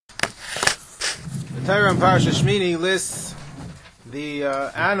The Torah in Parashat Shmini lists the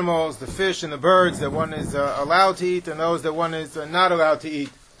animals, the fish and the birds that one is allowed to eat and those that one is not allowed to eat.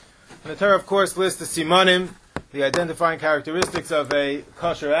 And the Torah, of course, lists the simanim, the identifying characteristics of a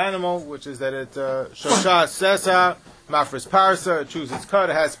kosher animal, which is that it shosha sesa, mafris parsa, it chews its cut,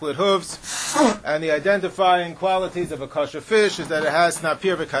 it has split hooves. And the identifying qualities of a kosher fish is that it has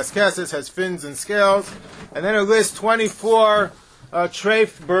snapir v'kaskeses, has fins and scales. And then it lists 24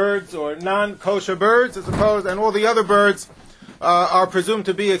 treif birds or non-kosher birds, as opposed, and all the other birds are presumed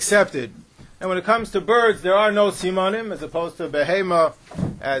to be accepted. And when it comes to birds, there are no simanim, as opposed to behema,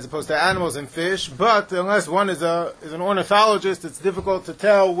 as opposed to animals and fish. But unless one is an ornithologist, it's difficult to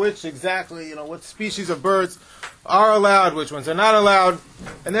tell which exactly, what species of birds are allowed, which ones are not allowed.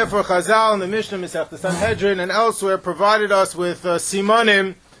 And therefore, Chazal in the Mishnah, Masechta Sanhedrin, and elsewhere provided us with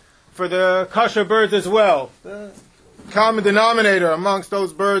simanim for the kosher birds as well. The common denominator amongst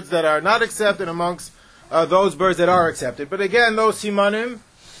those birds that are not accepted, amongst those birds that are accepted. But again, those simanim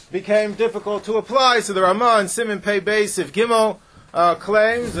became difficult to apply, so the Ramah in Siman Pei Beis Sif Gimel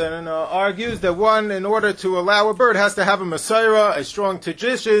claims and argues that one, in order to allow a bird, has to have a Masorah, a strong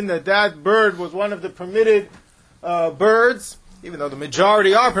tradition, that bird was one of the permitted birds, even though the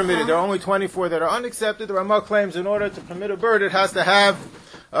majority are permitted. There are only 24 that are unaccepted. The Ramah claims in order to permit a bird, it has to have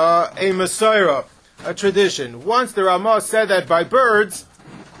a Masorah, a tradition. Once the Ramah said that by birds,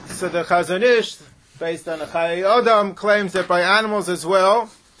 so the Chazon Ish, based on the Chayei Adam, claims that by animals as well,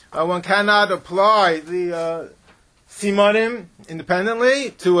 one cannot apply the simanim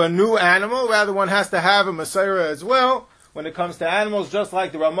independently to a new animal. Rather, one has to have a Masorah as well when it comes to animals, just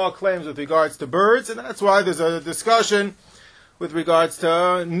like the Ramah claims with regards to birds. And that's why there's a discussion with regards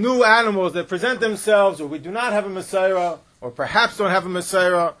to new animals that present themselves, or we do not have a Masorah, or perhaps don't have a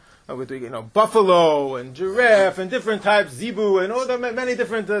Masorah, with buffalo and giraffe and different types, zebu, and all the many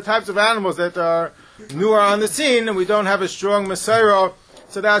different types of animals that are newer on the scene, and we don't have a strong Masorah.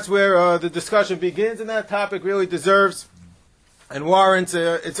 So that's where the discussion begins, and that topic really deserves and warrants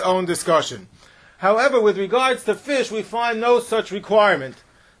its own discussion. However, with regards to fish, we find no such requirement.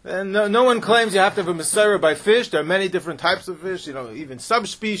 And no one claims you have to have a Masorah by fish. There are many different types of fish, even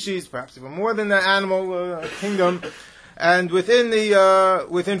subspecies, perhaps even more than the animal kingdom. And within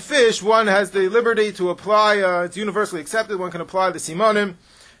fish, one has the liberty to apply, it's universally accepted, one can apply the simanim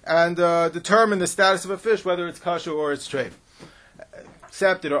and determine the status of a fish, whether it's kosher or it's treif,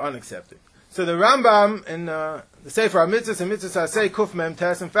 accepted or unaccepted. So the Rambam in the Sefer HaMitzvos and Mitzvos Aseh Kuf Mem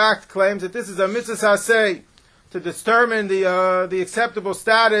Tes, in fact, claims that this is a Mitzvos Aseh to determine the acceptable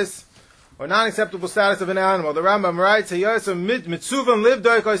status or non-acceptable status of an animal. The Rambam writes, we have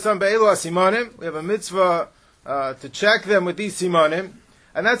a mitzvah to check them with these simanim,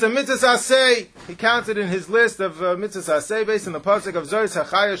 and that's a Mitzvos Aseh. He counts it in his list of Mitzvos Aseh based on the pasuk of Zois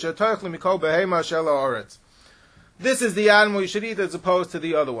HaChaya Shetochlu Mikol Behema Shel Haaretz. This is the animal you should eat as opposed to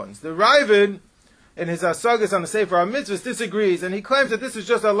the other ones. The Rabbi, in his Asagas on the Sefer HaMitzvos, disagrees, and he claims that this is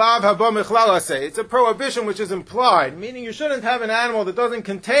just a lav haba michlal aseh. It's a prohibition which is implied, meaning you shouldn't have an animal that doesn't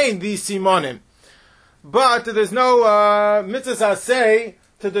contain these simanim. But there's no mitzvos aseh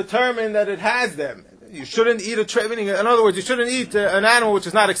to determine that it has them. You shouldn't eat meaning, in other words, you shouldn't eat an animal which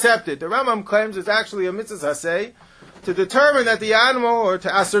is not accepted. The Rambam claims it's actually a mitzvos aseh to determine that the animal, or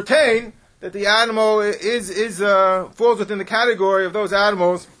to ascertain that the animal falls within the category of those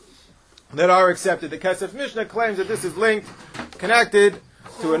animals that are accepted. The Kesef Mishnah claims that this is connected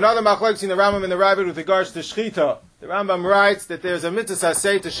to another machlokes in the Rambam and the Rabbi with regards to shchita. The Rambam writes that there's a mitzvah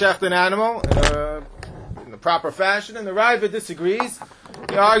aseh to shecht an animal in the proper fashion, and the Rabbi disagrees.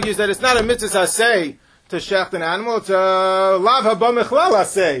 He argues that it's not a mitzvah aseh to shecht an animal; it's a lav haba michlal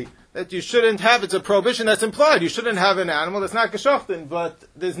aseh. That you shouldn't have, it's a prohibition that's implied. You shouldn't have an animal that's not geshochten, but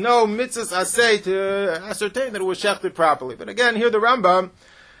there's no mitzvah aseh to ascertain that it was shechted properly. But again, here the Rambam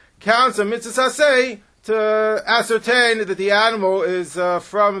counts a mitzvah aseh to ascertain that the animal is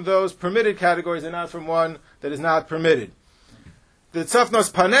from those permitted categories and not from one that is not permitted. The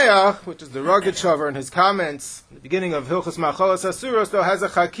Tzafnos Paneach, which is the rugged shaver in his comments, at the beginning of Hilchos Machalos Asuros, though has a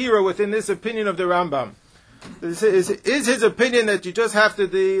chakira within this opinion of the Rambam. This is his opinion that you just have to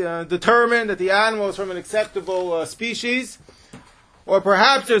determine that the animal is from an acceptable species, or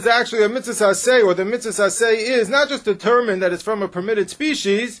perhaps there's actually a mitzvah aseh, or the mitzvah aseh is not just determine that it's from a permitted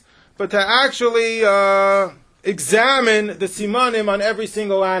species, but to actually examine the simanim on every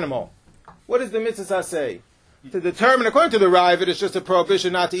single animal. What is the mitzvah aseh? To determine, according to the Rav, it's just a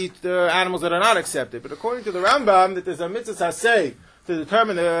prohibition not to eat animals that are not accepted. But according to the Rambam, that there's a mitzvah aseh to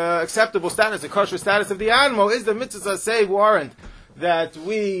determine the acceptable status, the kosher status of the animal. Is the mitzvah aseh warrant that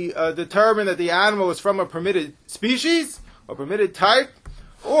we determine that the animal is from a permitted species or permitted type,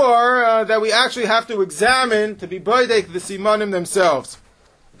 or that we actually have to examine to be boidek the simanim themselves.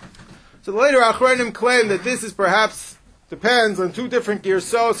 So the later Achronim claim that this is perhaps depends on two different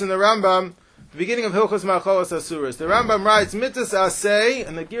girsos in the Rambam, the beginning of Hilchos Macholos Asuras. The Rambam writes, Mitzvahs Aseh,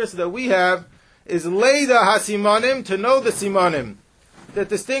 and the girsa that we have is Leida HaSimanim, to know the simanim, that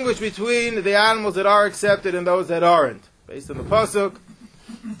distinguish between the animals that are accepted and those that aren't. Based on the Pasuk,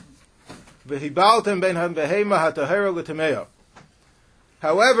 V'hibaltem ben ha-behema ha-tahera l'tamea.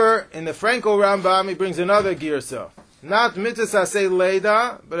 However, in the Frankel Rambam, he brings another girsa. Not mitzvahs aseh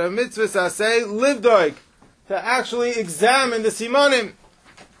leida, but a mitzvahs aseh livdoik, to actually examine the simanim,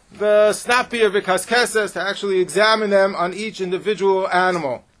 the snapir v'kaskesas, to actually examine them on each individual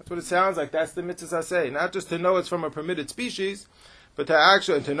animal. That's what it sounds like. That's the mitzvahs aseh. Not just to know it's from a permitted species, but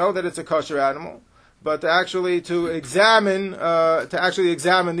to know that it's a kosher animal, but to examine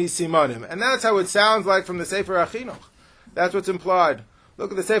these simanim. And that's how it sounds like from the Sefer HaChinuch. That's what's implied.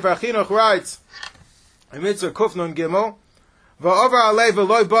 Look at the Sefer HaChinuch writes, in Mitzvah Kufnun Gimel, Va'over alei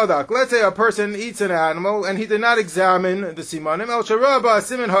v'loi badak. Let's say a person eats an animal and he did not examine the simanim. El sharah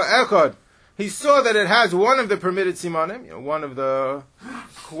ba'asimin ha'echad. He saw that it has one of the permitted simanim, one of the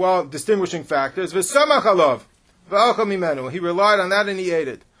distinguishing factors. V'samach alav v'achal mimenu. He relied on that and he ate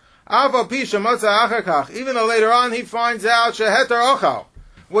it. Aval pisha matza achakach. Even though later on he finds out sheheter ochal,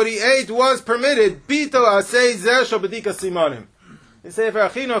 what he ate was permitted. Bito asei zeh shel b'dika simanim. The Sefer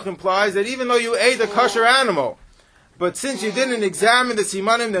HaChinuch implies that even though you ate a kosher animal, but since you didn't examine the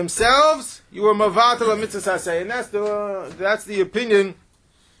simanim themselves, you were mavatal a mitzvah saseh. And that's the opinion.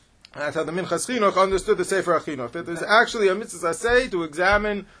 That's how the Minchas Chinuch understood the Sefer HaChinuch, that there's actually a mitzvah saseh to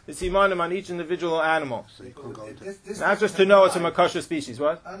examine the simanim on each individual animal. So not just to know it's from a kosher species.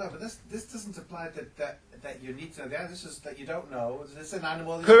 What? Oh no, but this doesn't apply that you need to know. This is that you don't know. This is an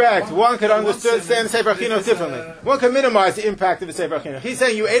animal. Correct. One could understand the Sefer HaChinuch differently. One can minimize the impact of the Sefer HaChinuch. He's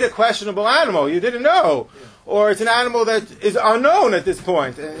saying you ate a questionable animal, you didn't know. Or it's an animal that is unknown at this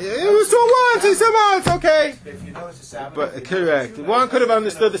point. You saw once, he said once, okay. If you know it's a salmon, But correct. One could have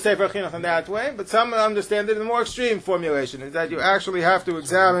understood the Sefer HaChinuch in that way, but some understand it in a more extreme formulation, is that you actually have to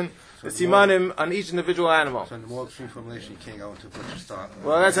examine the simanim on each individual animal. So in the more extreme formulation, you can't go into butcher stock.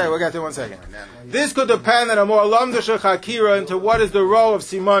 Well, that's right. We'll get to 1 second. This could depend on a more lamdash hakira into what is the role of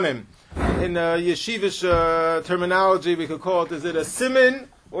simanim. In yeshivish terminology, we could call it, is it a siman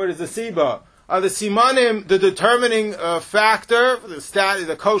or is it a siba? Are the simanim the determining factor for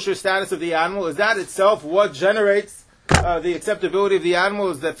the kosher status of the animal? Is that itself what generates the acceptability of the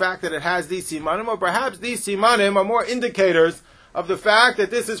animal? Is the fact that it has these simanim? Or perhaps these simanim are more indicators of the fact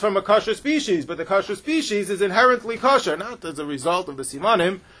that this is from a kosher species, but the kosher species is inherently kosher, not as a result of the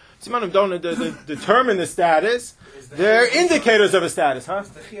simanim. Simanim don't determine the status. They're indicators of a status, huh? Is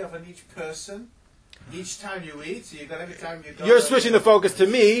the chiyuv on each person? Each time you eat, so you got every time you go. You're switching the focus to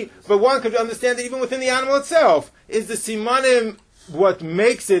me, but one could understand that even within the animal itself. Is the simanim what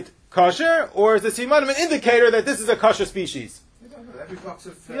makes it kosher, or is the simanim an indicator that this is a kosher species? You don't know. Every box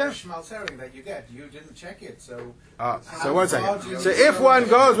of schmaltz herring that you get, you didn't check it, so... So 1 second. So if one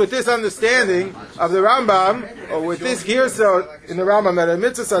goes with this understanding of the Rambam, or with this girsa in the Rambam, that a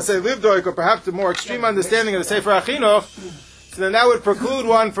mitzvah say livdoik, or perhaps the more extreme understanding of the Sefer HaChinuch, so then that would preclude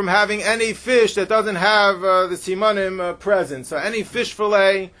one from having any fish that doesn't have the simanim present. So any fish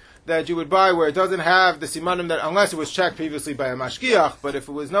fillet that you would buy where it doesn't have the simanim, that unless it was checked previously by a mashgiach, but if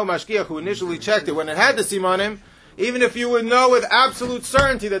it was no mashgiach who initially checked it when it had the simanim, even if you would know with absolute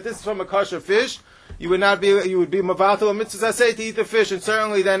certainty that this is from a kosher fish, you would be mavatal mitzvah say to eat the fish, and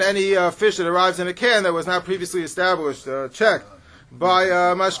certainly then any fish that arrives in a can that was not previously established, checked by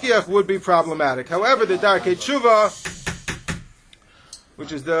mashgiach would be problematic. However, the Darkei Tshuva,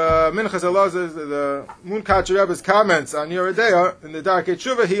 which is the Minchas Elazar, the Munkach Rebbe's comments on Yeridea, in the Darkei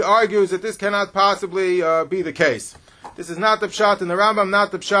Tshuva, he argues that this cannot possibly be the case. This is not the pshat in the Rambam,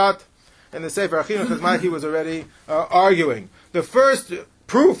 not the pshat in the Sefer HaChinuch, as Mikey was already arguing. The first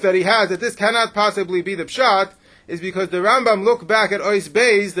proof that he has that this cannot possibly be the pshat is because the Rambam look back at Ois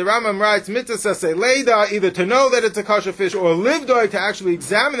Beis, the Rambam writes, mitzvah say leida, either to know that it's a kosher fish, or livdoi, to actually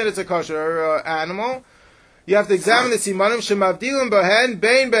examine that it's a kosher animal. You have to examine the simanim shemavdilim behen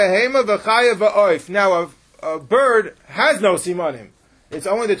bein behema v'chaya v'oif. Now, a bird has no simanim. It's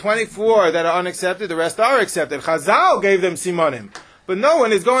only the 24 that are unaccepted. The rest are accepted. Chazal gave them simanim, but no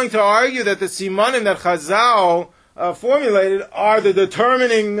one is going to argue that the simanim that Chazal formulated are the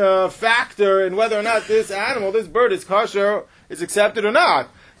determining factor in whether or not this animal, this bird, is kosher, is accepted or not.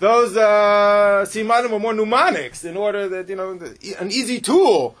 Those simanim are more mnemonics, in order that an easy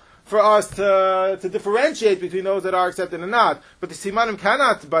tool for us to differentiate between those that are accepted and not. But the simanim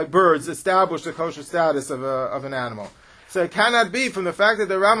cannot, by birds, establish the kosher status of an animal. So it cannot be from the fact that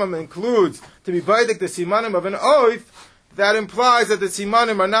the Rambam includes to be baidik the simanim of an oif, that implies that the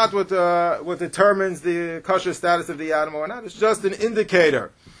simanim are not what determines the kosher status of the animal or not. It's just an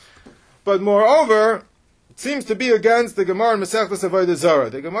indicator. But moreover, it seems to be against the Gemara in Masechtas Avodah Zarah.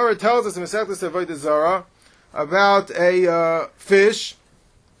 The Gemara tells us in Masechtas Avodah Zarah about a fish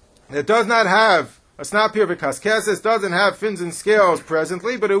that does not have a snapir v'kaskeses, doesn't have fins and scales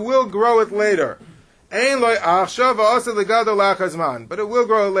presently, but it will grow it later. Ein loy achshav v'asa legado lachazman, but it will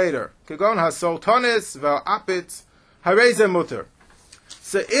grow it later. Kegon hasoltonis v'apitz hareze mutter.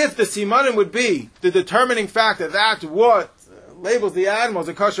 So if the simanim would be the determining factor, that what labels the animal as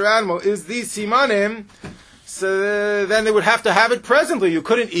a kosher animal is these simanim, so then they would have to have it presently. You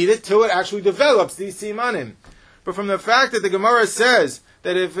couldn't eat it till it actually develops these simanim. But from the fact that the Gemara says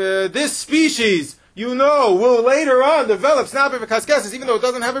that if this species, will later on develop snapir v'kaskeses, even though it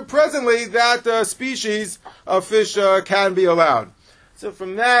doesn't have it presently, that species of fish can be allowed. So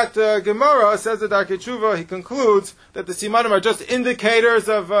from that Gemara, says the Darkei Tshuva, he concludes that the simanim are just indicators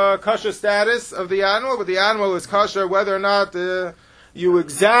of kosher status of the animal, but the animal is kosher whether or not you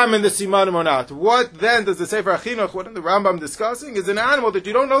examine the simanim or not. What then does the Sefer HaChinuch, what the Rambam discussing, is an animal that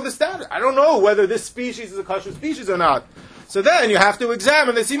you don't know the status. I don't know whether this species is a kosher species or not. So then you have to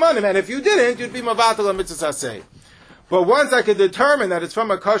examine the simanim, and if you didn't, you'd be mavatal mitzvah saseh. But once I could determine that it's from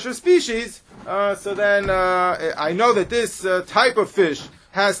a kosher species, so then I know that this type of fish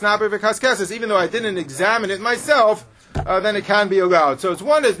has snapir v'kaskeses, even though I didn't examine it myself, then it can be allowed. So as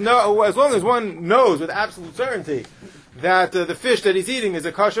long as one knows with absolute certainty that the fish that he's eating is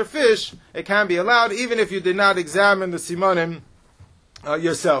a kosher fish, it can be allowed, even if you did not examine the simanim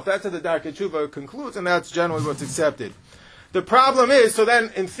yourself. That's what the Darkei Tshuva concludes, and that's generally what's accepted. The problem is, so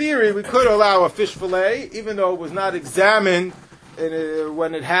then in theory we could allow a fish fillet, even though it was not examined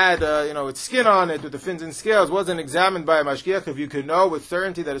when it had its skin on it with the fins and scales, wasn't examined by a mashgiach, if you could know with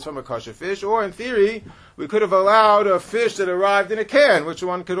certainty that it's from a kosher fish. Or in theory, we could have allowed a fish that arrived in a can, which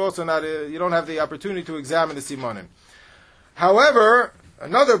one could also not, you don't have the opportunity to examine the simanim. However,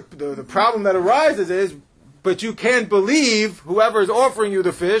 the problem that arises is, but you can't believe whoever is offering you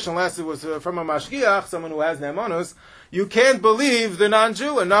the fish, unless it was from a mashgiach, someone who has ne'emanus, you can't believe the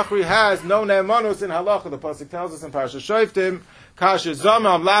non-Jew. A Nachri has no ne'emanus in halacha. The pasuk tells us in Parashat Shoftim, Kashrus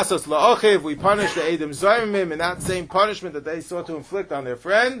zamam lasos la'ochiv, we punish the Edom Zayimim in that same punishment that they sought to inflict on their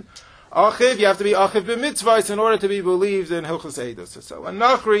friend. Achiv, you have to be achiv b'mitzvahs in order to be believed in Hilchos Eidos. So a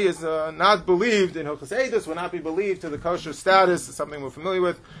Nachri is not believed in Hilchos Eidos, will not be believed to the kosher status, something we're familiar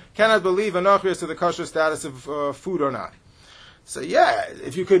with, cannot believe a Nachri as to the kosher status of food or not. So yeah,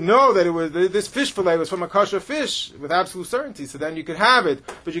 if you could know that it was this fish fillet was from a kosher fish with absolute certainty, so then you could have it.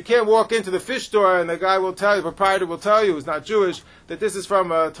 But you can't walk into the fish store and the guy will tell you, the proprietor will tell you, who's not Jewish, that this is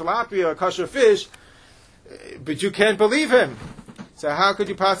from a tilapia, a kosher fish, but you can't believe him. So how could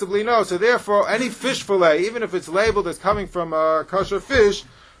you possibly know? So therefore, any fish fillet, even if it's labeled as coming from a kosher fish,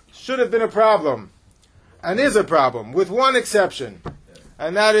 should have been a problem, and is a problem, with one exception.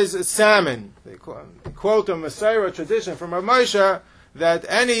 And that is salmon. They quote a Messiah tradition from Rav Moshe that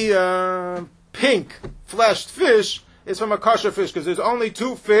any pink-fleshed fish is from a kosher fish, because there's only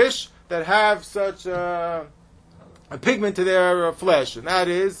two fish that have such a pigment to their flesh, and that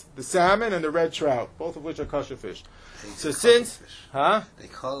is the salmon and the red trout, both of which are kosher fish. So since, they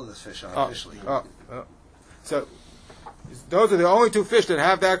color this fish artificially. So those are the only two fish that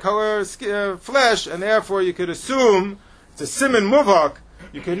have that color flesh, and therefore you could assume it's a siman muvhak.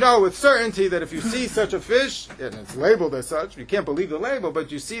 You can know with certainty that if you see such a fish, and it's labeled as such, you can't believe the label,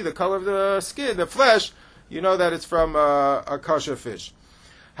 but you see the color of the skin, the flesh, you know that it's from a kosher fish.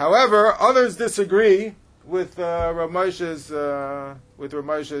 However, others disagree with Rav Moshe's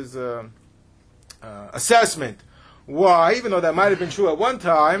assessment. Why? Even though that might have been true at one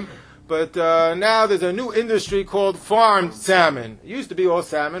time, but now there's a new industry called farmed salmon. It used to be all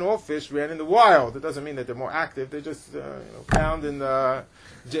salmon, all fish ran in the wild. It doesn't mean that they're more active. They're just found in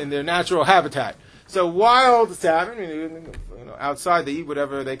their natural habitat. So wild salmon, outside they eat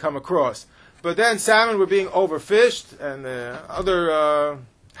whatever they come across. But then salmon were being overfished and other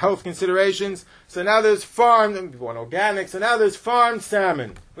health considerations. So now there's farmed, people want organic, so now there's farmed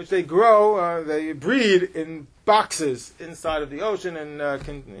salmon, which they grow, they breed in boxes inside of the ocean and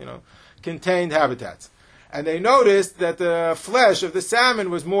contained habitats. And they noticed that the flesh of the salmon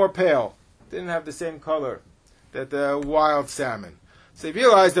was more pale. Didn't have the same color that the wild salmon. So they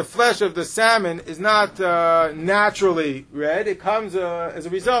realized the flesh of the salmon is not naturally red. It comes as a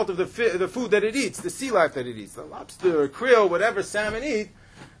result of the food that it eats, the sea life that it eats. The lobster, krill, whatever salmon eat,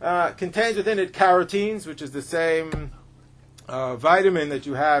 contains within it carotenes, which is the same vitamin that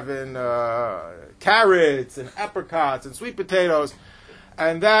you have in carrots and apricots and sweet potatoes,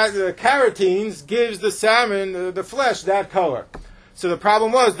 and that carotenes gives the salmon, the flesh, that color. So the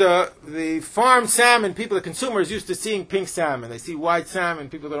problem was the farmed salmon, the consumers used to seeing pink salmon. They see white salmon,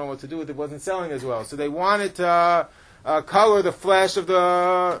 people don't know what to do with it, wasn't selling as well. So they wanted to color the flesh of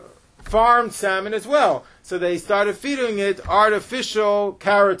the farmed salmon as well. So they started feeding it artificial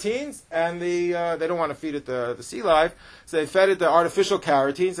carotenes, and they don't want to feed it the sea life, so they fed it the artificial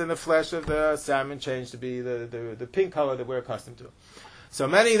carotenes, and the flesh of the salmon changed to be the pink color that we're accustomed to. So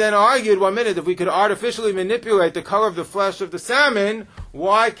many then argued, 1 minute, if we could artificially manipulate the color of the flesh of the salmon,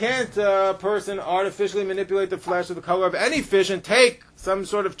 why can't a person artificially manipulate the flesh of the color of any fish and take some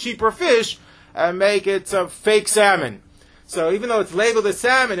sort of cheaper fish and make it some fake salmon? So even though it's labeled as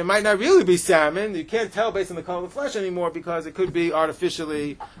salmon, it might not really be salmon. You can't tell based on the color of the flesh anymore because it could be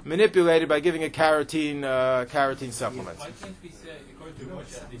artificially manipulated by giving it carotene supplements. Why can't we say, according to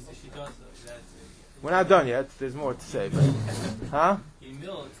Moshe, at least she does that? We're not done yet. There's more to say. But, huh? He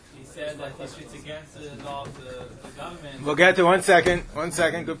said that it's against the law of the government. We'll get to 1 second. 1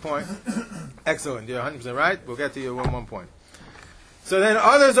 second. Good point. Excellent. You're 100% right. We'll get to your one point. So then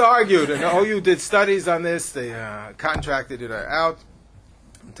others argued, and OU did studies on this. They contracted it out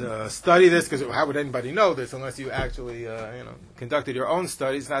to study this, because how would anybody know this unless you actually conducted your own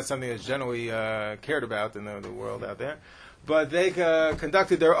studies? Not something that's generally cared about in the world out there. But they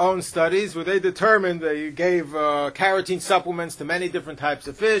conducted their own studies where they determined they gave carotene supplements to many different types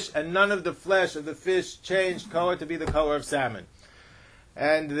of fish, and none of the flesh of the fish changed color to be the color of salmon.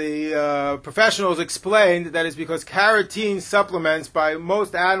 And the professionals explained that it's because carotene supplements by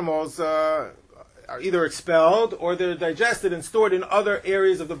most animals are either expelled or they're digested and stored in other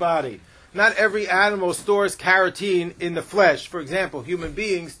areas of the body. Not every animal stores carotene in the flesh. For example, human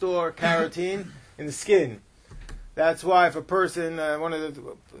beings store carotene in the skin. That's why if a person, one of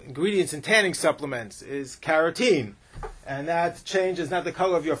the ingredients in tanning supplements is carotene, and that changes not the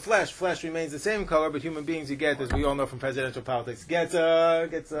color of your flesh. Flesh remains the same color, but human beings, you get, as we all know from presidential politics, gets an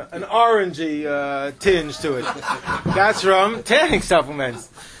orangey tinge to it. That's from tanning supplements.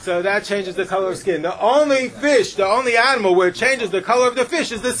 So that changes the color of skin. The only fish, the only animal where it changes the color of the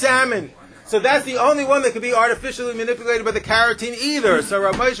fish is the salmon. So that's the only one that can be artificially manipulated by the carotene either. So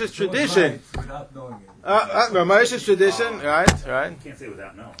Ramesh's tradition. Without knowing it. Ramesh's tradition, right? You can't say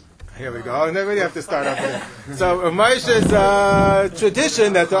without knowing. Here we go. And then we have to start up with it. So Ramesh's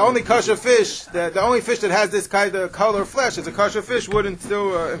tradition that the only kosher fish, the only fish that has this kind of color of flesh as a kosher fish wouldn't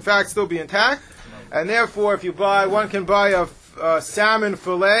still, in fact, still be intact. And therefore, if you one can buy a salmon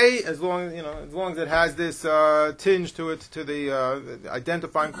fillet as long as it has this tinge to it, to the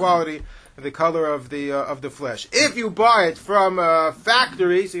identifying quality, the color of the flesh. If you buy it from a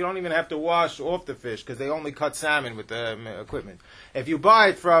factory, so you don't even have to wash off the fish because they only cut salmon with the equipment. If you buy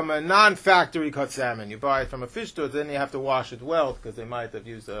it from a non-factory cut salmon, you buy it from a fish store, then you have to wash it well because they might have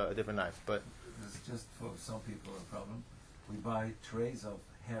used a different knife. But it's just for some people a problem. We buy trays of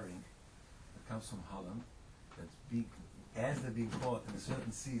herring that comes from Holland. That's big, as they're being bought in a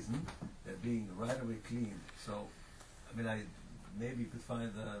certain season, they're being right away cleaned. So, maybe you could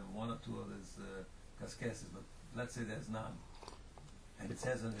find one or two of these casqueses, but let's say there's none. And it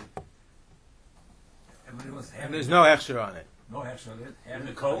says on it, it was herring. And there's no hechsher on it. No hechsher on it. In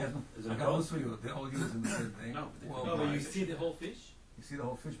the cold? Is it I got cold? one for you. They're all using the same thing. No, but you see the whole fish? You see the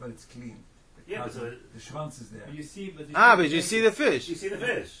whole fish, but it's clean. Yeah, but the schwanz is there. But you see the you see the fish. you see the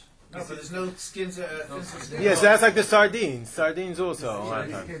fish. No, but there's no skins. Yes, that's like the sardines. Sardines also.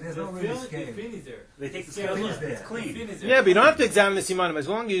 There's the no really fin scale. is there. They take the Yeah, scales it's off. there. It's clean. Yeah, but you don't have to examine the simanim as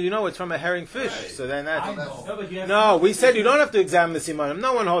long as you know it's from a herring fish. Right. So then that's... I know. No, but you have No, we said you don't have to examine the simanim.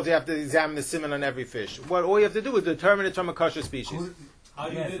 No one holds you have to examine the siman on every fish. All you have to do is determine it's from a kosher species. How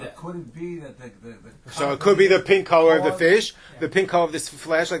do you do that? Could it be that the So it could be the pink color of the fish, the pink color of this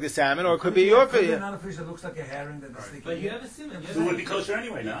flesh, like the salmon, or it could be your Could be fish. another fish that looks like a herring that is sticking. But you have a simon. It would be kosher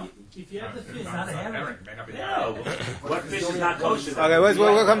anyway, no? If you have the fish, It's not a herring. No. What fish is not kosher? Okay,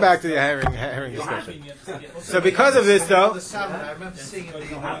 we'll come back to the herring discussion. So because of this, The though, salmon, I remember seeing in the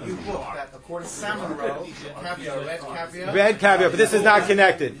you book that according to salmon roe, caviar, red caviar. red caviar, but this is not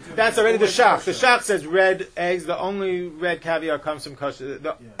connected. That's already the shach. The shach says red eggs. The only red caviar comes from kosher.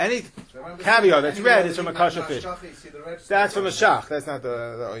 Any caviar that's red is from a kosher fish. That's from a shach. That's not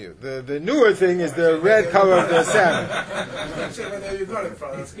the OU. The newer thing is the red color of the salmon. Where you got it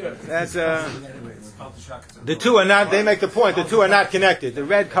from? That's good. That's Anyway, it's called the shock. the two are not. They make the point. The two are not connected. The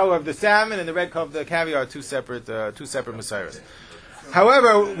red color of the salmon and the red color of the caviar are two separate messiahs.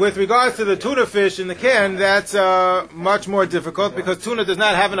 However, with regards to the tuna fish in the can, that's much more difficult because tuna does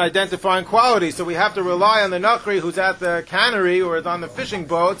not have an identifying quality. So we have to rely on the nachri who's at the cannery or is on the fishing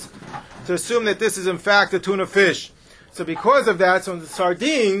boats to assume that this is in fact a tuna fish. So because of that, so the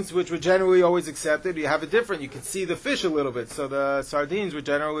sardines, which were generally always accepted, you have a different, you can see the fish a little bit. So the sardines were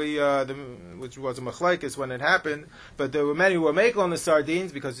generally, which was a machlekes when it happened, but there were many who were makel on the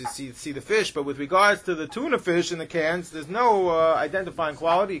sardines because you see the fish. But with regards to the tuna fish in the cans, there's no identifying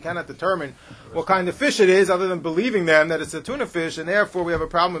quality. You cannot determine what kind of fish it is other than believing them that it's a tuna fish, and therefore we have a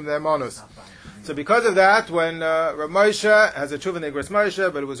problem with their monos. So because of that, when Rav Moshe has a tshuva negros Moshe,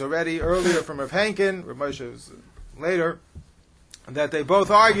 but it was already earlier from Rav Henkin, Rav Moshe was later, that they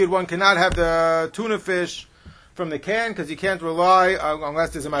both argued one cannot have the tuna fish from the can because you can't rely, unless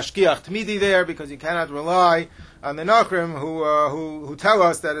there's a mashkiach tmidi there, because you cannot rely on the nachrim who tell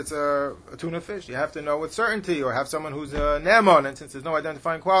us that it's a tuna fish. You have to know with certainty or have someone who's a ne'emon, and since there's no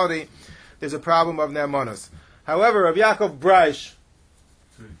identifying quality, there's a problem of ne'emonos. However, Rav Yaakov Breish,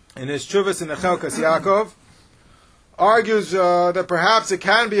 in his Chuvas in the Chelkas Yaakov, argues that perhaps it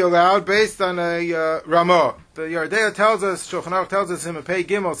can be allowed based on a Ramah. The Yardea tells us, Shulchan Aruch tells us in Pei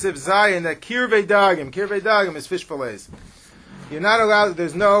Gimel Siv Zayin that kirvei dagim is fish fillets. You're not allowed.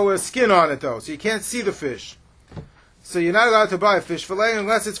 There's no skin on it though, so you can't see the fish. So you're not allowed to buy a fish fillet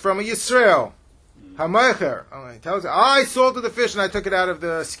unless it's from a Yisrael. Hamaycher. He tells you, I salted the fish and I took it out of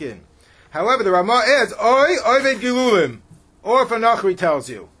the skin. However, the Ramah adds, Oy Oyved Gilulim, or if a Nachri tells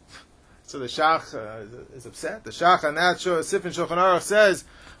you. So the Shach is upset. The Shach on that Sif in Shulchan Aruch says,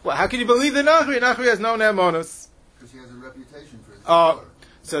 well, how can you believe the Nachri? Nachri has no ne'emonos. Because he has a reputation for his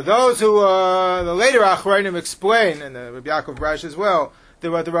so those who, the later Achrayim explain, and Rabbi Yaakov Breish as well, that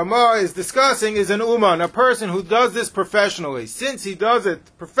what the Ramah is discussing is an uman, a person who does this professionally. Since he does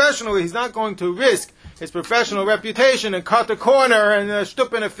it professionally, he's not going to risk his professional reputation and cut a corner and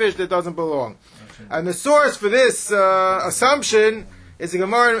shtup in a fish that doesn't belong. And the source for this assumption is the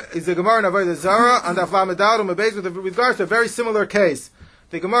Gemara in Avodah Zarah and Daf Lamed Daled with regards to a very similar case.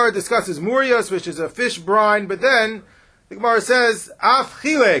 The Gemara discusses murios, which is a fish brine, but then the Gemara says af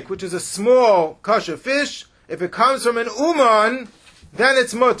chilek, which is a small kosher fish. If it comes from an uman, then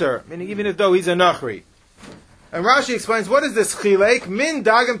it's mutter, meaning even though he's a nachri. And Rashi explains, what is this chilek? Min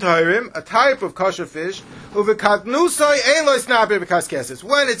dagim tahirim, a type of kosher fish. Uvikatnusoi ein lo snaper b'kaskeses.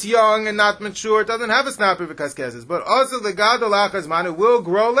 When it's young and not mature, it doesn't have a snaper b'kaskeses. But also the gadol achazman, it will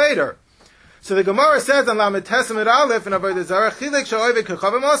grow later. So the Gemara says on Lamed Tesem Aleph in Avodah Zarah, chilek sha'oived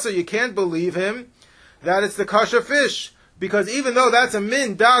kechavim also, you can't believe him that it's the kosher fish, because even though that's a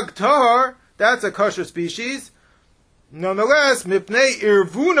min dag tahar, that's a kosher species. Nonetheless, mipnei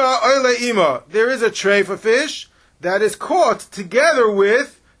irvuna oile ima, there is a tray for fish that is caught together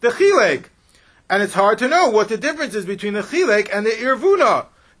with the chilek. And it's hard to know what the difference is between the chilek and the irvuna.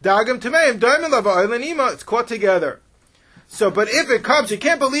 Dagim tameim, daimim lava oile ima, it's caught together. So, but if it comes, you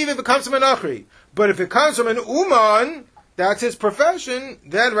can't believe if it comes from an achri. But if it comes from an uman, that's his profession,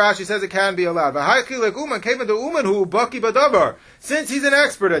 then Rashi says it can be allowed. Since he's an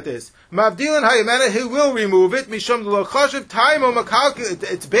expert at this, he will remove it. It's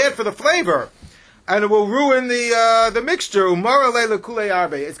bad for the flavor, and it will ruin the mixture.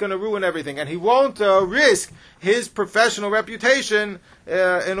 It's going to ruin everything, and he won't risk his professional reputation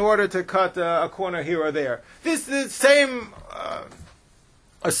in order to cut a corner here or there. This is the same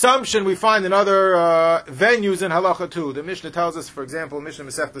assumption we find in other venues in halacha too. The Mishnah tells us, for example, Mishnah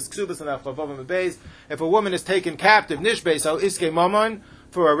Masechtas Ksubas and Achavavim Beis, if a woman is taken captive, nishbeis al iske maman,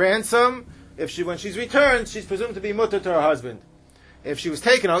 for a ransom, when she's returned, she's presumed to be mutter to her husband. If she was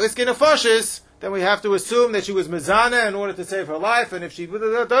taken al iske nefashis, then we have to assume that she was mezana in order to save her life, and if she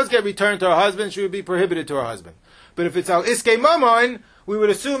does get returned to her husband, she would be prohibited to her husband. But if it's al iske maman, we would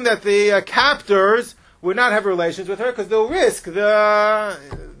assume that the captors would not have relations with her because they'll risk their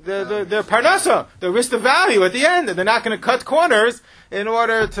parnasa. They'll risk the value at the end, and they're not going to cut corners in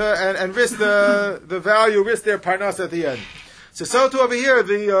order to and risk the value, risk their parnasa at the end. So too over here,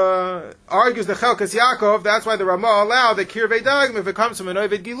 the argues the Chelkas Yaakov. That's why the Ramah allowed the kirvei dagim if it comes from an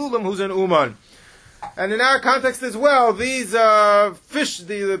Oved Gilulim who's an uman. And in our context as well, these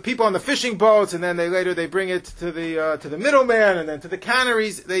the people on the fishing boats, and then they bring it to the middleman, and then to the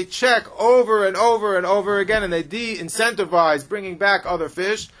canneries. They check over and over and over again, and they de-incentivize bringing back other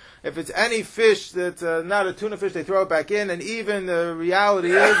fish. If it's any fish that's not a tuna fish, they throw it back in. And even the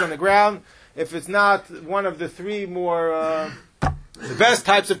reality is on the ground, if it's not one of the three more the best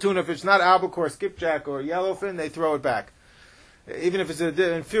types of tuna fish, not albacore, skipjack, or yellowfin, they throw it back. Even if it's an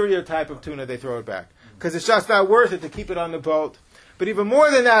inferior type of tuna, they throw it back. Because it's just not worth it to keep it on the boat. But even more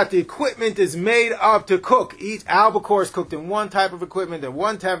than that, the equipment is made up to cook. Each albacore is cooked in one type of equipment, at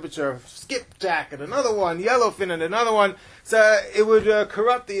one temperature, skipjack at another one, yellowfin at another one. So it would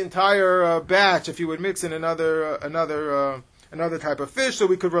corrupt the entire batch if you would mix in another type of fish. So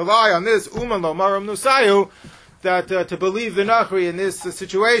we could rely on this, uman lo maram nusayu, that to believe the Nachri in this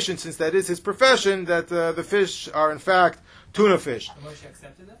situation, since that is his profession, that the fish are in fact tuna fish. Moshe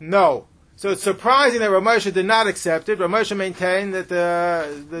accepted it? No. So it's surprising that Ramosha did not accept it. Ramosha maintained that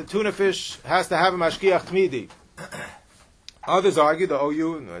the tuna fish has to have a mashgiach tmidi. Others argue, the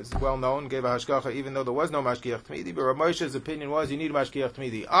OU is well known, gave a hashgacha even though there was no mashgiach tmidi, but Ramosha's opinion was you need a mashgiach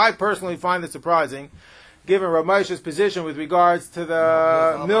tmidi. I personally find it surprising, given Ramosha's position with regards to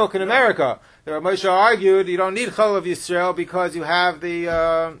the milk in America. The Ramosha argued you don't need Chol of Yisrael because you have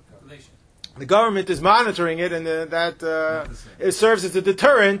the government is monitoring it, and it serves as a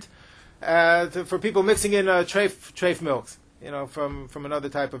deterrent for people mixing in treif milks, from another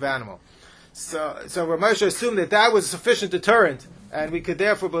type of animal. So Ramosha assumed that was a sufficient deterrent, and we could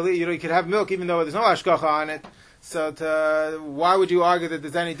therefore believe, you could have milk even though there's no hashgacha on it. So why would you argue that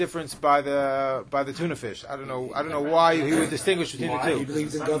there's any difference by the tuna fish? I don't know why he would distinguish between the two. He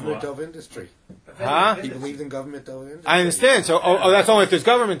believed in government of industry. Huh? He believed in government of industry. I understand. So that's only if there's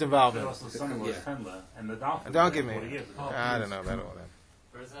government involvement. Don't give me. I don't know about all that.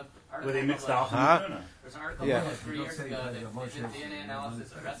 Where they mixed dolphin Huh? and tuna. There's an article Yeah. 3 years ago that did DNA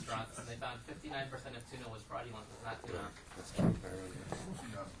analysis at restaurants, and they found 59% of tuna was fraudulent. It's not tuna. That's true.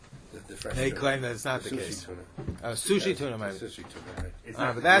 The fresh They tuna. claim that it's not the Sushi case. tuna. Sushi tuna, maybe. Sushi tuna, right. It's Ah,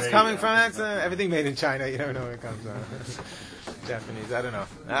 not but that's great, coming from everything made in China. You never know where it comes from. Japanese. I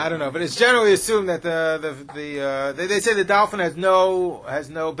don't know. But it's generally assumed that they say the dolphin has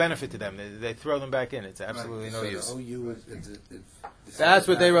no benefit to them. They throw them back in. It's absolutely no use. So the OU That's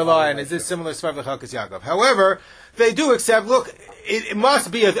what they rely on. Is this similar to Svar v'Chalkas Yaakov? However, they do accept. Look, it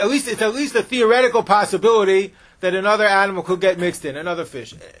must be at least a theoretical possibility that another animal could get mixed in, another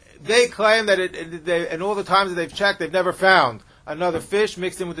fish. They claim that and all the times that they've checked, they've never found another fish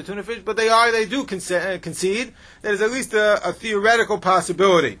mixed in with the tuna fish. But they do concede that is at least a theoretical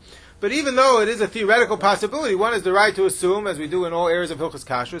possibility. But even though it is a theoretical possibility, one has the right to assume, as we do in all areas of Hilchos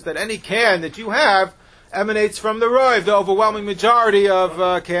Kashrus, that any can that you have emanates from the roiv, the overwhelming majority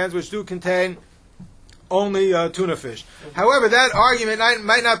of cans which do contain only tuna fish. However, that argument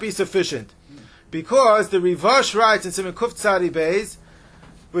might not be sufficient, because the Rivash writes in Siman Kuf Tzadi Beis,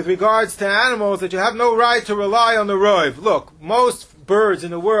 with regards to animals, that you have no right to rely on the roiv. Look, most birds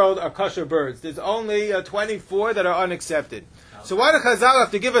in the world are kosher birds. There's only 24 that are unaccepted. So why do Chazal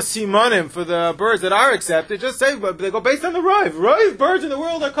have to give us simanim for the birds that are accepted? Just say, but they go based on the roiv. Roiv birds in the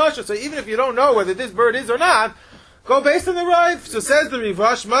world are kosher. So even if you don't know whether this bird is or not, go based on the roiv. So says the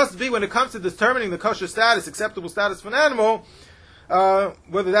Rivash, must be, when it comes to determining the kosher status, acceptable status of an animal,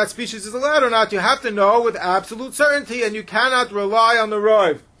 whether that species is allowed or not, you have to know with absolute certainty, and you cannot rely on the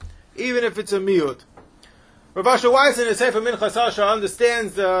roiv, even if it's a miut. Rav Asher Weiss in his Sefer Minchas Asher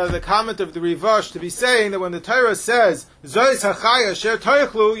understands the comment of the Rivash to be saying that when the Torah says Zois Hachaya Sher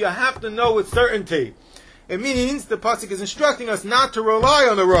Toichlu, you have to know with certainty. It means the pasuk is instructing us not to rely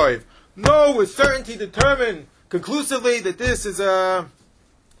on the roiv. Know with certainty, determine conclusively that this is an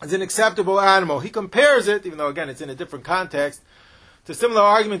acceptable animal. He compares it, even though again it's in a different context, to a similar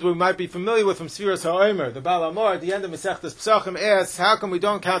argument we might be familiar with from Sfiras HaOmer. The Baal Amor at the end of Masechtas Pesachim asks, how come we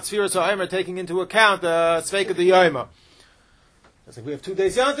don't count Sfiras HaOmer taking into account the Sveika de Yoma? It's like we have 2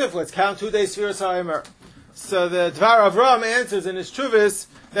 days Yontif, let's count 2 days Sfiras HaOmer. So the Dvar Avram answers in his Truvis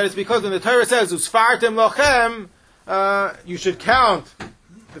that it's because when the Torah says, Usfartem Lochem, you should count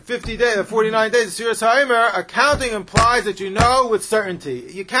the 49 days of Sfiras HaOmer. Accounting implies that you know with certainty.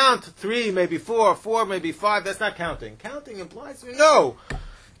 You count 3, maybe 4, 4, maybe 5. That's not counting. Counting implies you know. You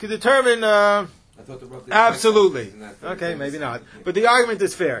can determine absolutely. Okay, maybe not. But the argument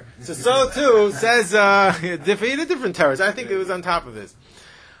is fair. So too says in a different terrace. I think it was on top of this.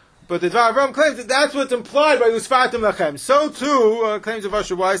 But the Dvar Avram claims that that's what's implied by Usfartim Lachem. So too, claims of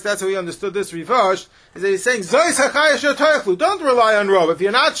Asher Weiss, that's how he understood this Rivash, is that he's saying, Zois Hachaya Sher Toichlu, don't rely on rob. If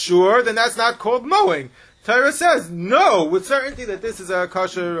you're not sure, then that's not called mowing. Torah says, no, with certainty that this is a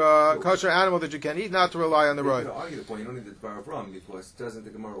kosher animal that you can eat, not to rely on the rob. You don't argue the point, you don't need the Dvar Avram, because doesn't the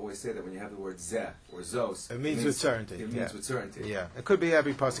Gemara always say that when you have the word Zeh or Zos, it means with certainty. It means with certainty. Yeah, it could be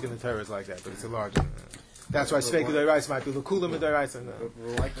every pasuk in the Torah is like that, but it's a large one. That's why Sveika D'Oraisa might be L'kulam D'Oraisa.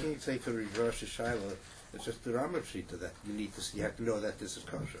 Why can't you say for Rosh Hashanah, it's just the Rambam sheet to that. You have to know that this is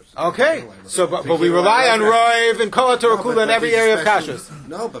kosher. Okay, so but we rely on Roiv and Kol HaTorah in every area of Kashrus.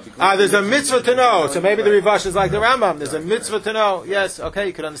 No, but because there's a mitzvah to know. So maybe the Rivash is like the Rambam. There's a mitzvah to know. Yes, okay,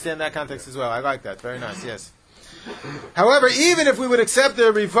 you could understand that context as well. I like that. Very nice. Yes. However, even if we would accept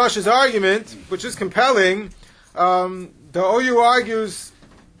the Rivash's argument, which is compelling, the OU argues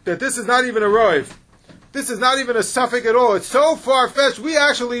that this is not even a roiv. This is not even a suffix at all. It's so far-fetched, we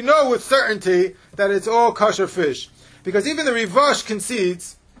actually know with certainty that it's all kosher fish. Because even the Rivash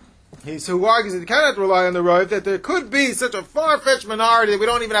concedes, who argues that you cannot rely on the roiv, that there could be such a far-fetched minority that we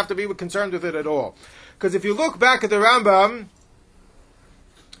don't even have to be concerned with it at all. Because if you look back at the Rambam,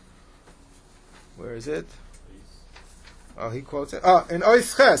 where is it? Oh, he quotes it. In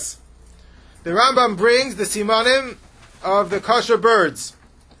Ois Ches, the Rambam brings the simanim of the kosher birds.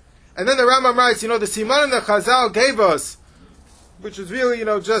 And then the Rambam writes, the simanim that Chazal gave us, which is really,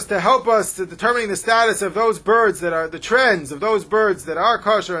 just to help us to determining the status of those birds that are, the trends of those birds that are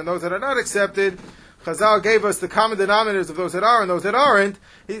kosher and those that are not accepted. Chazal gave us the common denominators of those that are and those that aren't.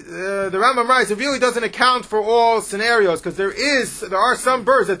 The Rambam writes, it really doesn't account for all scenarios, because there are some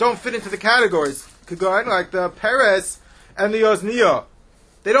birds that don't fit into the categories. Like the Peres and the Ozniya.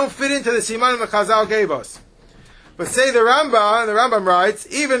 They don't fit into the simanim that Chazal gave us. But say the Rambam writes,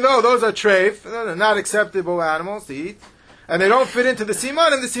 even though those are treif, they're not acceptable animals to eat, and they don't fit into the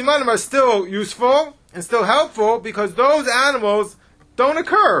simanim are still useful and still helpful because those animals don't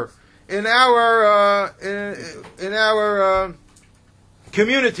occur in our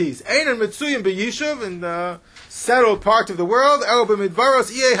communities. Einan mitzuyim b'yishuv, in the settled part of the world, el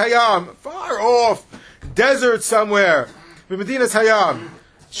b'midvaros iye hayam, far off, desert somewhere, b'medinas hayam,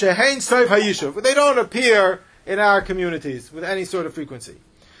 shehein soif hayishuv, but they don't appear in our communities with any sort of frequency.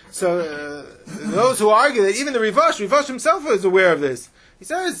 So those who argue that even the Rivash himself is aware of this. He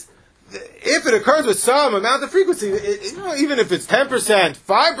says, if it occurs with some amount of frequency, even if it's 10%,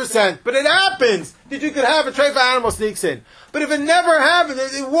 5%, but it happens that you could have a treifa animal sneaks in. But if it never happens,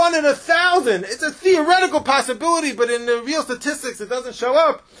 it's 1 in 1,000. It's a theoretical possibility, but in the real statistics it doesn't show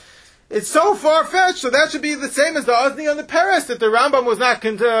up. It's so far-fetched, so that should be the same as the Ozni on the Peres that the Rambam was not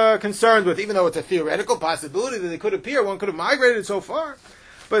concerned with, even though it's a theoretical possibility that they could appear, one could have migrated so far.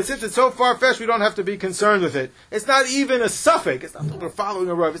 But since it's so far-fetched, we don't have to be concerned with it. It's not even a suffix. It's not that we're following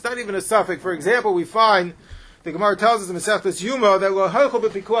a roiv. It's not even a suffix. For example, we find, the Gemara tells us in Masechtas Yuma, that lo halchu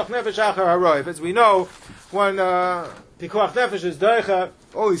b'pikuach nefesh achar haroiv. As we know, when pikuach nefesh is doicha,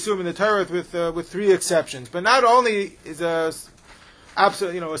 all Yisurim in the Torah with 3 exceptions. But not only is a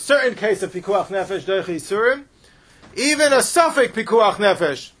certain case of pikuach nefesh doicha Yisurim, even a suffix pikuach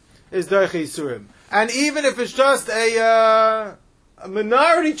nefesh is doicha Yisurim. And even if it's just a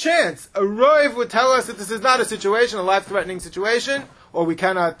minority chance, a roiv would tell us that this is not a situation, a life-threatening situation, or we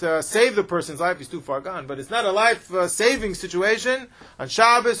cannot save the person's life, he's too far gone, but it's not a life-saving situation on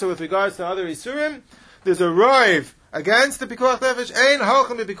Shabbos or with regards to other Isurim. There's a roiv against the pikuach nefesh, ein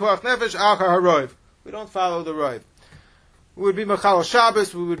hochem b'pikuach nefesh achar haroiv. We don't follow the roiv. We would be machal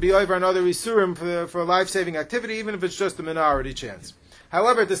Shabbos, we would be over another Isurim for a life-saving activity, even if it's just a minority chance.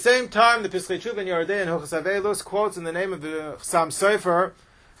 However, at the same time, the Pischei Tshuva and Yardei and Hilchos Avelus quotes in the name of the Chassam Sofer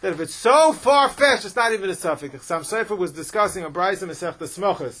that if it's so far-fetched, it's not even a suffix. The Chassam Sofer was discussing a brayso Masechtas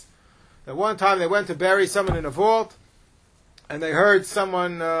Smochos. That one time they went to bury someone in a vault, and they heard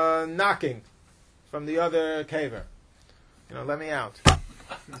someone knocking from the other caver. Let me out.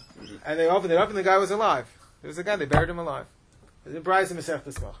 And they opened it up, and the guy was alive. There was a guy, they buried him alive. It was a brayso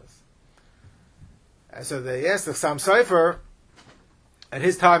Masechtas Smochos. And so they asked the Chassam Sofer. At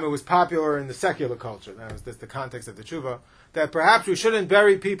his time, it was popular in the secular culture. That was the context of the tshuva. That perhaps we shouldn't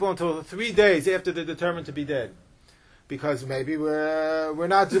bury people until 3 days after they're determined to be dead, because maybe we're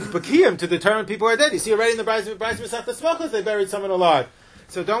not bakiyim to determine people are dead. You see already in the Brayso Masechtas Smochos they buried someone alive.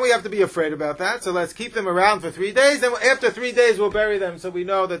 So don't we have to be afraid about that? So let's keep them around for 3 days. Then after 3 days, we'll bury them, so we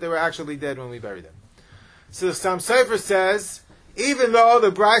know that they were actually dead when we bury them. So the Chassam Sofer says, even though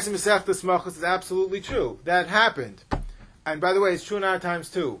the Brayso Masechtas Smochos is absolutely true, that happened. And by the way, it's true in our times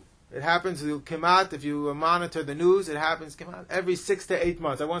too. It happens to Kemat, if you monitor the news, it happens Kemat every 6 to 8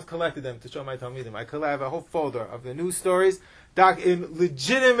 months. I once collected them to show my Talmidim. I have a whole folder of the news stories. In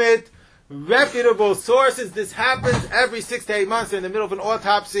legitimate, reputable sources, this happens every 6 to 8 months. They're in the middle of an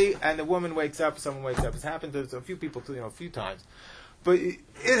autopsy, and the woman wakes up, someone wakes up. It's happened to a few people too, a few times. But it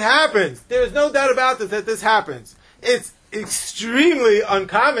happens. There is no doubt about this, that this happens. It's extremely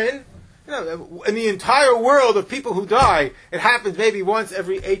uncommon. In the entire world of people who die, it happens maybe once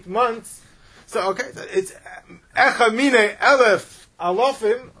every 8 months. So, it's echamine elef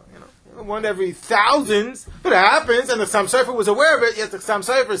alofim, one every thousands, but it happens, and the Chassam Sofer was aware of it. Yet the Chassam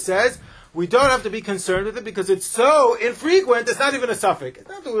Sofer says we don't have to be concerned with it because it's so infrequent. It's not even a suffix. It's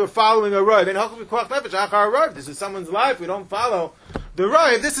not that we were following a roiv. This is someone's life. We don't follow the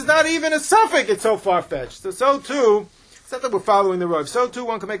roiv. This is not even a suffix. It's so far-fetched. So too, It's not that we're following the Rov. So too,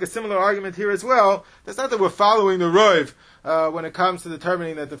 one can make a similar argument here as well. That's not that we're following the Rov when it comes to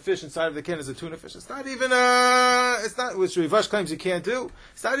determining that the fish inside of the can is a tuna fish. It's not even it's not, which Rivash claims you can't do.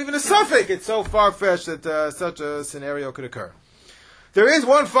 It's not even a suffix. It's so far-fetched that such a scenario could occur. There is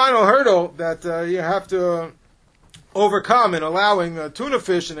one final hurdle that you have to overcome in allowing tuna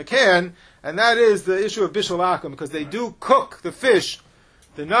fish in a can, and that is the issue of bishul akum, because they do cook the fish.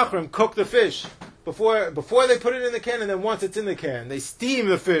 The nachrim cook the fish before they put it in the can, and then once it's in the can, they steam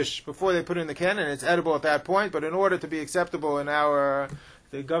the fish before they put it in the can, and it's edible at that point. But in order to be acceptable in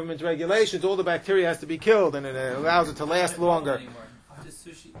the government's regulations, all the bacteria has to be killed, and it allows it to last longer.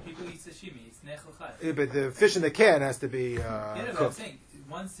 People eat sashimi. It's nechel chai. Yeah, but the fish in the can has to be I'm cooked. saying,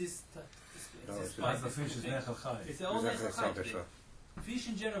 once this The fish is nechel chai. it's all nechel chai today. Fish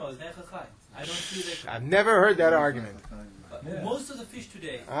in general is nechel chai. I don't see that. I've never heard that argument. Most of the fish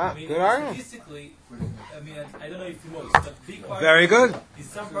today, good argument. statistically, I don't know if most, but big part. Very good. In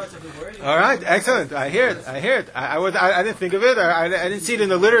some parts of the world. All right, excellent. I hear it. I didn't think of it. I didn't see it in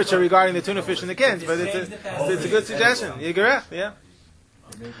the literature regarding the tuna fish in the cans, but it's a good suggestion. You're correct. Yeah.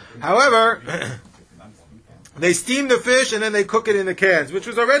 However, they steam the fish and then they cook it in the cans, which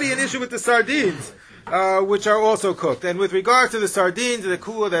was already an issue with the sardines, which are also cooked. And with regards to the sardines, the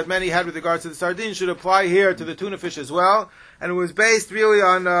kula that many had with regards to the sardines should apply here to the tuna fish as well. And it was based really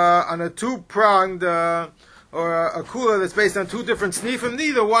on a two-pronged, or a kula that's based on two different snifim,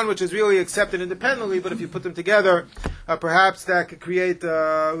 neither one which is really accepted independently, but if you put them together, perhaps that could create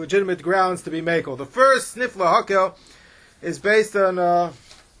legitimate grounds to be makel. The first snif lahakel is based on a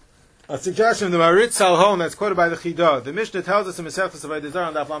suggestion of the Marit Salhon that's quoted by the Chidah. The Mishnah tells us in Mesechus of Eidazar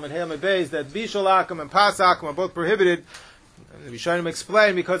on Daf Lamed Hey Amud Beis that bishul akum and pas akum are both prohibited. We try to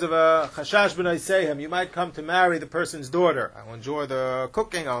explain because of a chashash b'nai sehem. You might come to marry the person's daughter. I'll enjoy the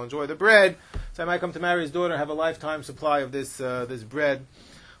cooking. I'll enjoy the bread. So I might come to marry his daughter and have a lifetime supply of this bread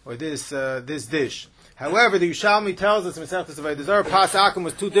or this dish. However, the Yushalmi tells us in Mesechus of Eidazar pas akum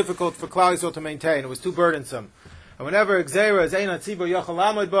was too difficult for Klal Yisrael to maintain. It was too burdensome. And whenever Gzeira is Ein HaTzibur Yochel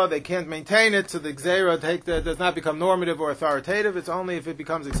Lamod Ba, they can't maintain it, so the Gzeira does not become normative or authoritative. It's only if it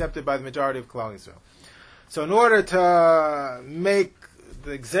becomes accepted by the majority of Klal Yisrael. So in order to make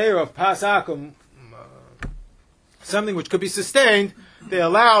the Gzeira of Pas Akum something which could be sustained, they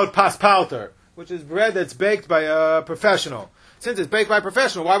allowed Pas Palter, which is bread that's baked by a professional. Since it's baked by a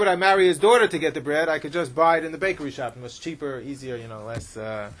professional, why would I marry his daughter to get the bread? I could just buy it in the bakery shop. It was cheaper, easier,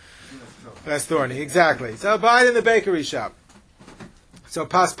 less thorny. Exactly. So buy it in the bakery shop. So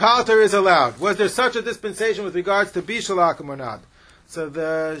pas palter is allowed. Was there such a dispensation with regards to bishul akum or not? So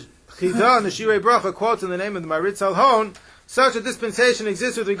the Chidah and the Shirei Bracha quotes in the name of the Marit Salhon, such a dispensation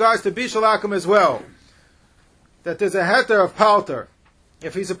exists with regards to bishul akum as well. That there's a heter of palter,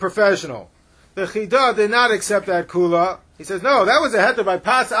 if he's a professional. The Chidah did not accept that kula. He says, no, that was a heter by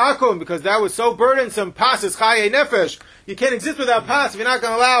pas akum, because that was so burdensome. Pas is chaye nefesh. You can't exist without pas. If you're not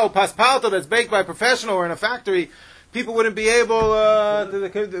going to allow pas palta that's baked by a professional or in a factory, people wouldn't be able,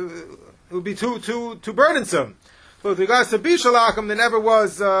 it would be too burdensome. But with regards to bishul akum, there never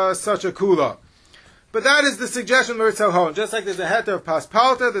was such a kula. But that is the suggestion of Meretz Salhon. Just like there's a heter of pas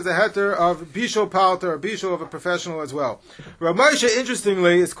palta, there's a heter of bishul palta, or bishul of a professional as well. Rav Moshe,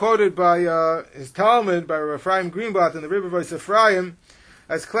 interestingly, is quoted by his Talmud, by Rav Ephraim Greenblatt in the River Voice Ephraim,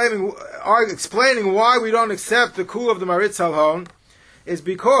 as explaining why we don't accept the kula of the Marit Salhon, is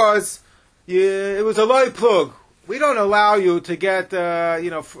because it was a loy plug. We don't allow you to get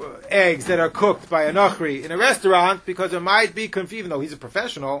eggs that are cooked by a nachri in a restaurant, because it might be confused, even though he's a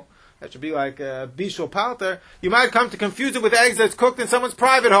professional. That should be like bishul palter. You might come to confuse it with eggs that's cooked in someone's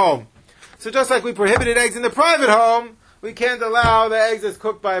private home. So just like we prohibited eggs in the private home, we can't allow the eggs that's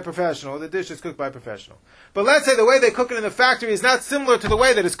cooked by a professional, the dish that's cooked by a professional. But let's say the way they cook it in the factory is not similar to the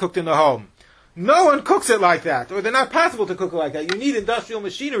way that it's cooked in the home. No one cooks it like that, or they're not possible to cook it like that. You need industrial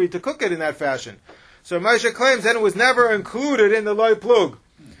machinery to cook it in that fashion. So Moshe claims that it was never included in the loy plug.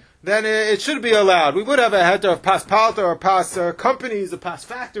 Then it should be allowed. We would have a heter of pas palta or pas companies or pas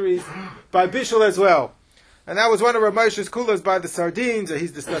factories by bishul as well. And that was one of Rav Moshe's kulas by the sardines.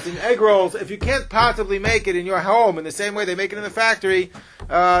 He's discussing egg rolls. If you can't possibly make it in your home in the same way they make it in the factory,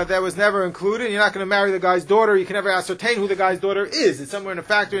 that was never included. You're not going to marry the guy's daughter. You can never ascertain who the guy's daughter is. It's somewhere in a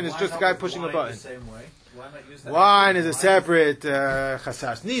factory and it's just a guy pushing a button. The same way? Why not use that? Wine is a separate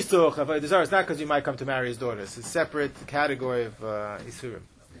chasash nisuch. It's not because you might come to marry his daughter. It's a separate category of isurim.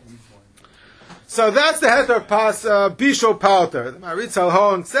 So that's the heter of pas bishul palter. The Marit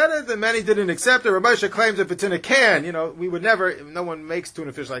Salhon said it, and many didn't accept it. Rav Moshe claims if it's in a can, we would never, no one makes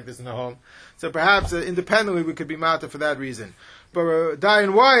tuna fish like this in the home. So perhaps independently we could be matter for that reason. But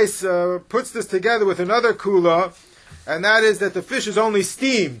Dayan Weiss puts this together with another kula, and that is that the fish is only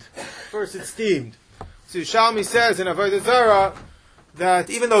steamed. First it's steamed. So Shalmi says in Avodah Zarah that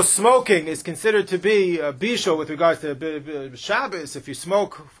even though smoking is considered to be bishul with regards to Shabbos, if you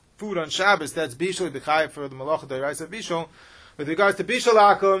smoke food on Shabbos, that's bishul, b'chayv for the malacha d'oraisa bishul. With regards to bishul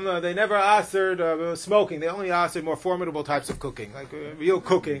akum, they never assered smoking. They only assered more formidable types of cooking, like real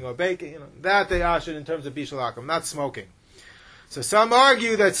cooking or baking. That they assered in terms of bishul akum, not smoking. So some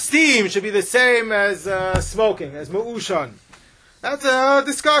argue that steam should be the same as smoking, as mu'ushan. That's a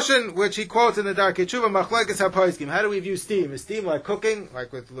discussion which he quotes in the Darkei Tshuva, Machlekes HaPoskim. How do we view steam? Is steam like cooking,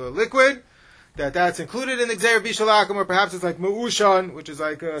 like with liquid? That's included in the Gzeir Bishul Akum, or perhaps it's like mu'ushan, which is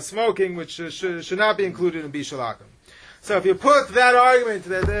like smoking, which should not be included in Bishul Akum. So if you put that argument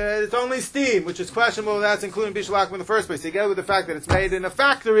that it's only steam, which is questionable, that's included in Bishul Akum in the first place, together with the fact that it's made in a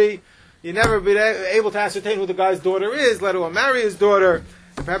factory, you never be able to ascertain who the guy's daughter is, let alone marry his daughter.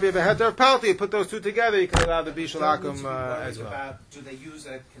 If you have a heter of palti, you put those two together, you can allow the bishul akum as well. About, do they use a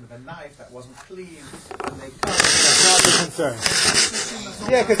kind of a knife that wasn't clean when they cut? That's not the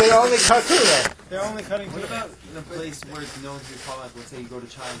concern. Yeah, because they only cut through that. They're only cutting through. What about in a place where it's known to be called, let's say you go to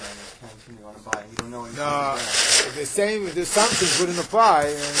China and there's canteen you want to buy, and you don't know anything No, the assumptions wouldn't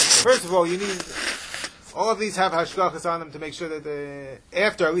apply. First of all, you need... All of these have hashgachas on them to make sure that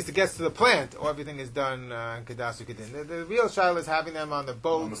after at least it gets to the plant, everything is done kedasu kedin. The real shaila is having them on the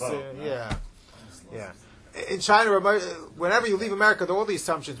boats. Yeah. In China, whenever you leave America, all the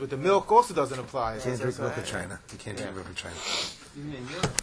assumptions with the milk also doesn't apply. You can't drink milk in China. You can't drink milk in China. Even in Europe.